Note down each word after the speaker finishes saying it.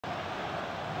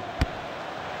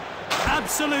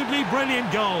Absolutely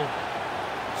brilliant goal.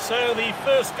 So the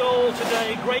first goal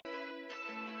today, great.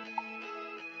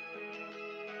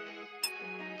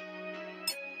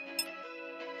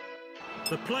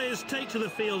 The players take to the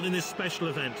field in this special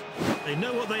event. They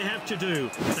know what they have to do.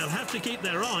 They'll have to keep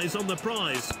their eyes on the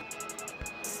prize.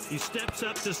 He steps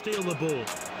up to steal the ball.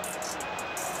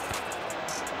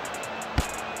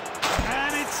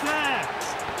 And it's there.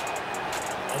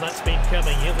 Well, that's been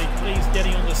coming. He'll be pleased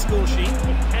getting on the score sheet.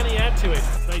 Can he add to it?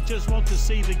 They just want to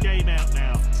see the game out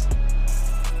now.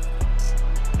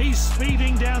 He's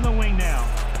speeding down the wing now.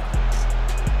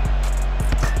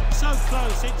 So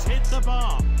close, it's hit the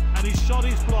bar. And his shot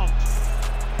is blocked.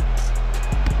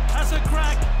 Has a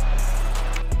crack.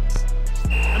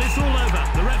 And it's all over.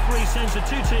 The referee sends the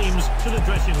two teams to the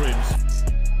dressing rooms.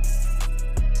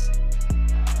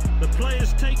 The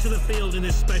players take to the field in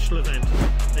this special event.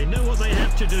 They know what they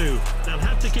have to do. They'll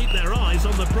have to keep their eyes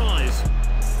on the prize.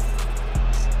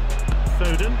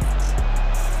 Foden.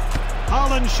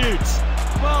 Haaland shoots.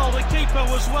 Well, the keeper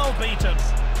was well beaten.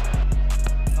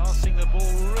 Passing the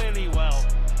ball really well.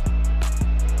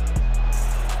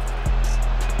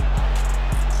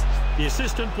 The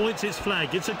assistant points his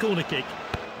flag. It's a corner kick.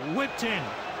 Whipped in.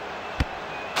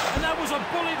 And that was a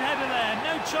bullet header there.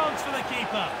 No chance for the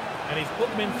keeper. And he's put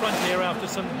them in front here after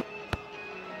some...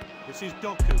 This is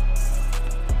Doku.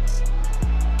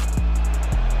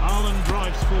 Haaland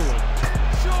drives forward.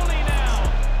 Surely now.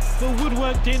 The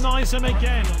woodwork denies him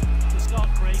again. To start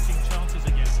creating chances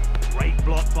again. Great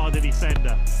block by the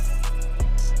defender.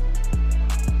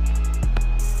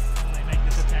 They make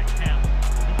this attack count.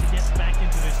 Need to get back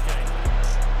into this game.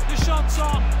 The shot's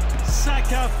on.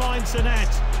 Saka finds the net.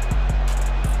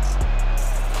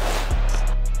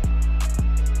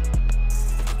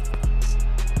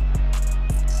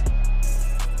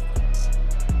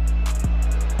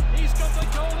 He's got the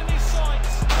goal in his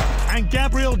sights. And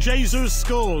Gabriel Jesus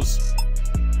scores.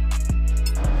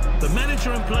 The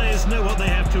manager and players know what they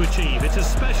have to achieve. It's a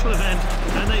special event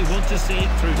and they want to see it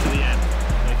through to the end.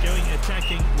 They're going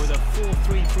attacking with a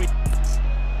 4-3-3.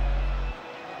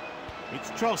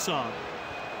 It's Trossard.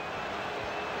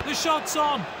 The shot's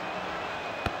on.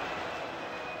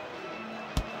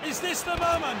 Is this the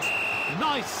moment?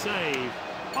 Nice save.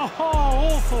 Oh,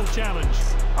 awful challenge.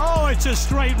 Oh, it's a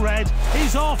straight red.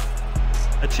 He's off.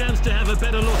 A chance to have a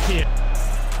better look here.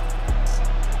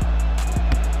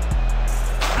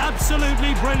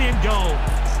 Absolutely brilliant goal.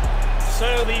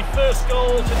 So the first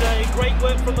goal today. Great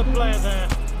work from the player there.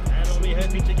 And he'll be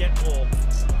hoping to get more.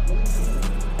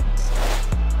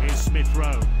 Here's Smith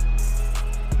Rowe.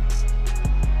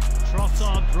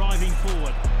 Trossard driving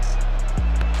forward.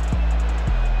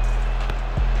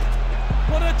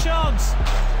 What a chance!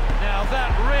 Now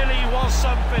that really was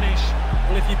some finish.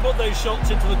 Well, if you put those shots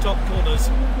into the top corners,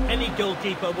 any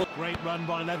goalkeeper will... Great run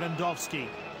by Lewandowski.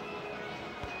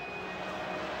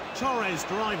 Torres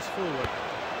drives forward.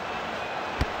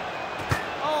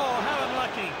 Oh, how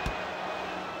unlucky.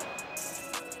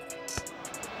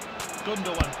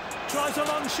 Gundogan tries a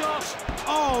long shot.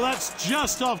 Oh, that's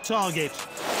just off target.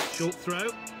 Short throw.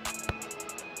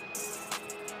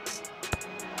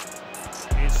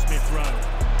 Here's Smith Rowe.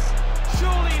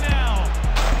 Surely now.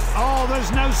 Oh,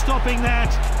 there's no stopping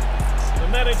that. The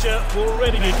manager will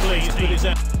already be pleased with his...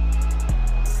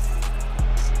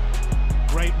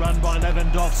 Great run by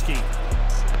Lewandowski.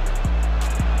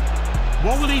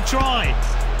 What will he try?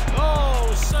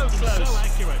 Oh, so close. So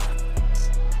accurate.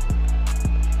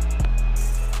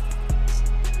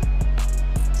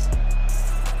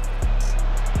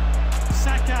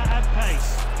 Saka at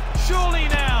pace. Surely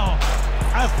now.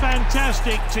 A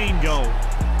fantastic team goal.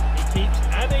 He keeps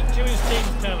adding to his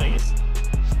team's tally.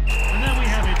 And there we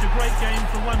have it. A great game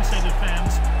for one set of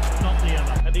fans, not the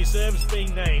other. And deserves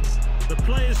being named. The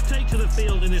players take to the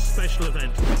field in this special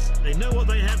event. They know what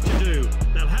they have to do.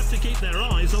 They'll have to keep their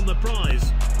eyes on the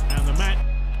prize. And the match...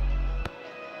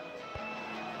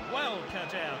 Well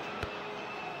cut out.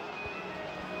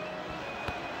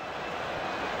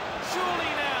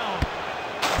 Surely now.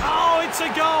 Oh, it's a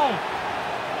goal.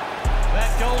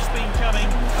 That goal's been coming,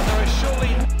 and there is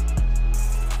surely...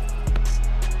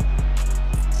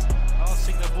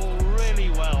 Passing the ball really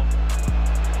well.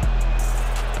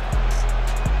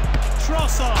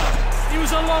 Trossard. He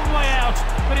was a long way out,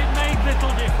 but it made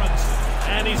little difference.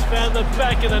 And he's found the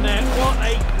back of the net. What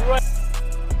a great...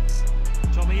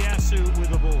 Tomiyasu with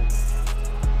the ball.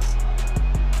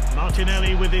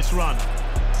 Martinelli with this run.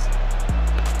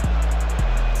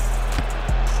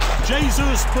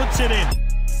 Jesus puts it in.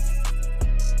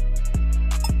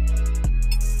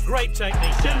 Great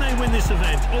technique. Can they win this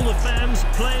event? All the fans,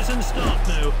 players and staff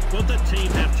know what the team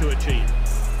have to achieve.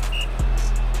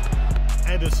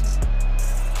 Edison.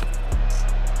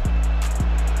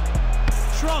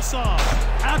 Trossard,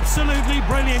 absolutely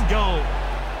brilliant goal.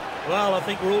 Well, I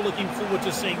think we're all looking forward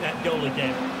to seeing that goal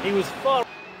again. He was far...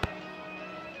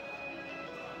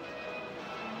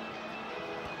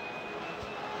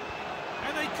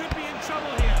 And they could be in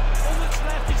trouble here. All that's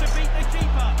left is to beat the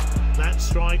keeper. That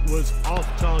strike was off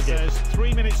target. There's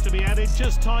 3 minutes to be added,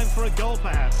 just time for a goal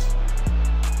perhaps.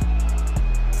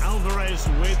 Alvarez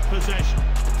with possession.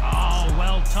 Oh,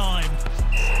 well timed.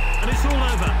 And it's all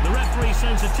over. The referee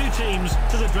sends the two teams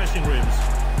to the dressing rooms.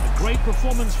 A great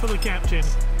performance for the captain,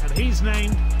 and he's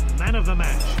named man of the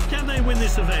match. Can they win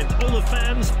this event? All the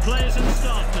fans, players and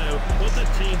staff know what the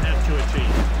team have to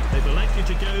achieve. They've elected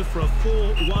to go for a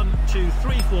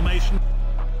 4-1-2-3 formation.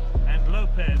 And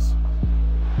Lopez.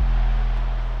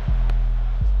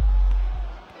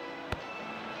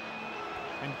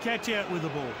 And Ketia with the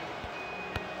ball.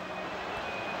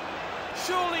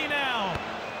 Surely now.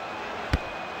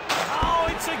 Oh,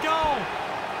 it's a goal.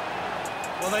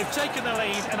 Well, they've taken the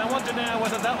lead, and I wonder now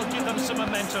whether that will give them some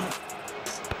momentum.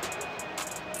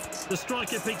 The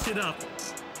striker picks it up.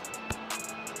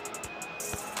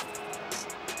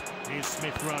 Here's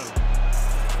Smith Rowe.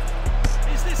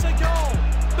 Is this a goal?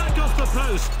 Back off the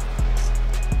post.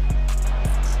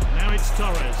 Now it's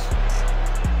Torres.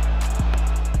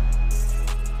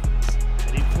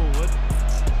 Heading forward.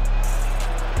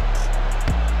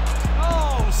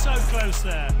 Oh, so close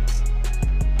there.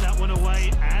 That one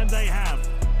away, and they have.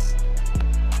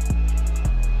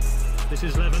 This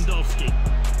is Lewandowski.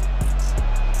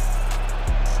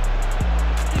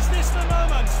 Is this the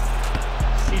moment?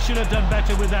 He should have done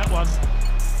better with that one.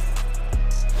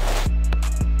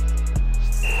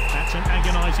 That's an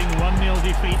agonising 1-0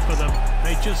 defeat for them.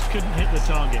 They just couldn't hit the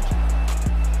target.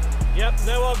 Yep,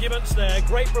 no arguments there.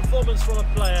 Great performance from a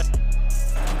player.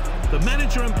 The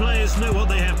manager and players know what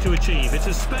they have to achieve. It's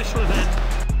a special event.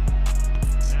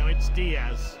 Now it's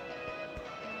Diaz.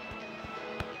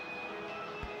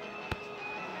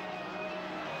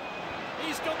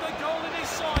 He's got the goal in his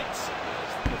sights.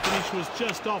 The finish was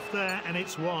just off there, and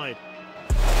it's wide.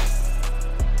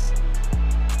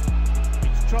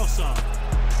 It's Trossard.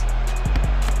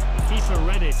 The keeper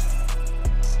read it.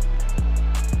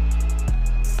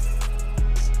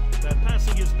 Their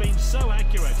passing has been so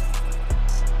accurate.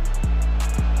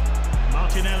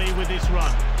 Martinelli with this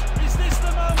run. Is this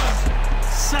the moment?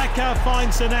 Saka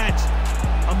finds the net.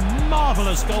 A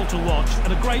marvellous goal to watch,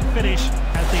 and a great finish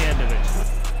at the end of it.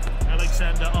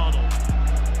 Alexander-Arnold.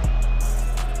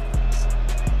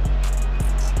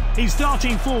 He's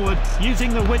darting forward,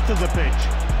 using the width of the pitch.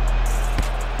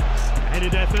 A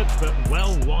headed effort, but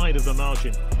well wide of the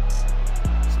margin.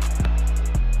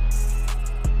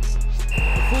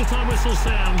 The full-time whistle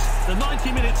sounds. The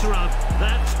 90 minutes are up.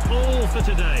 That's all for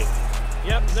today.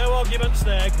 Yep, no arguments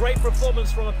there. Great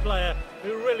performance from a player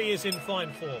who really is in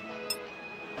fine form.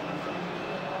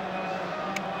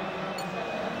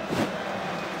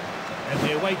 And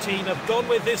the away team have gone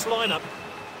with this lineup.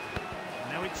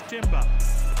 Now it's Timber.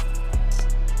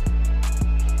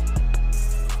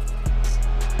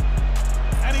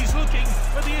 And he's looking,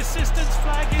 but the assistant's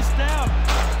flag is down.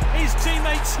 His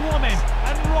teammates swarm him,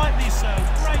 and rightly so.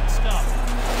 Great stuff.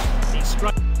 He's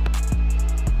struck.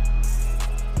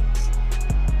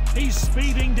 He's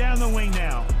speeding down the wing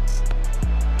now.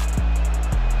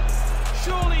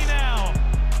 Surely now.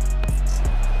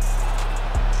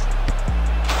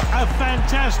 A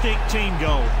fantastic team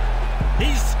goal.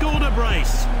 He's scored a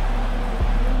brace.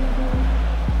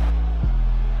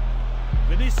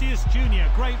 Vinicius Jr.,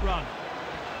 great run.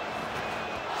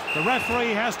 The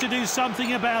referee has to do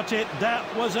something about it. That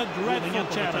was a dreadful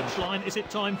challenge. Line. Is it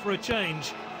time for a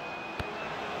change?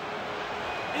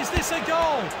 Is this a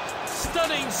goal?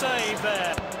 Stunning save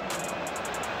there.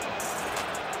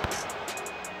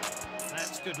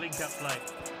 That's good link-up play.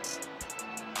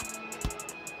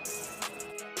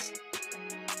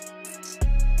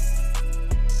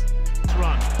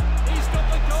 Run. He's got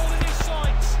the goal in his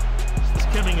sights. It's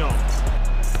coming on.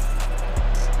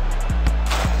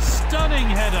 Stunning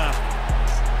header.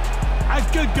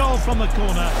 A good goal from the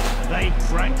corner. They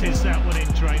practiced that one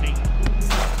in training.